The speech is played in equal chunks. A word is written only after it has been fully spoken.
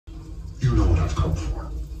You know what I've come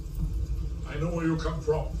for. I know where you come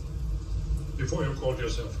from. Before you called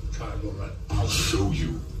yourself Kylo Ren. I'll show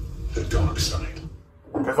you the dark side.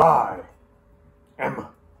 Because I am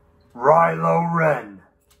Ryelo Ren.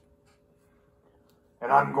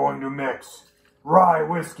 And I'm going to mix rye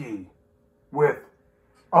whiskey with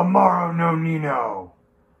Amaro no Nino.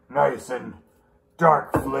 Nice and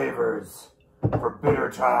dark flavors for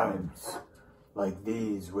bitter times. Like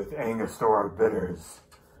these with Angostura bitters.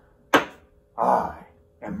 I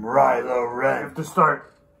am Ryelo Ren. I have to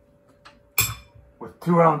start with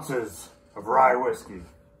 2 ounces of rye whiskey.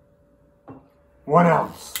 1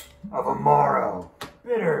 ounce of Amaro.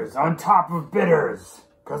 Bitters on top of bitters.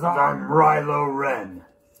 Because I'm Ryelo Ren.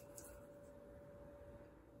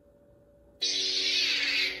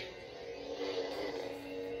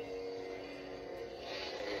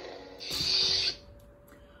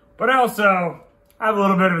 But also, I have a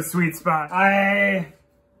little bit of a sweet spot. I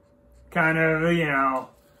kind of, you know,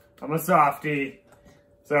 I'm a softie.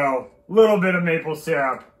 So, a little bit of maple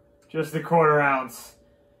syrup, just a 1/4 ounce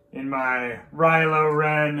in my Ryelo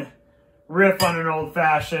Ren riff on an old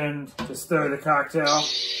fashioned to stir the cocktail.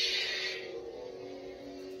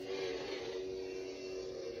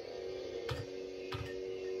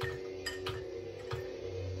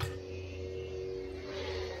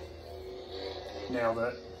 Nailed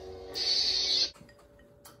it.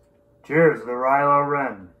 Cheers to the Ryelo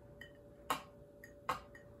Ren.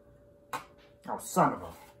 Oh, son of a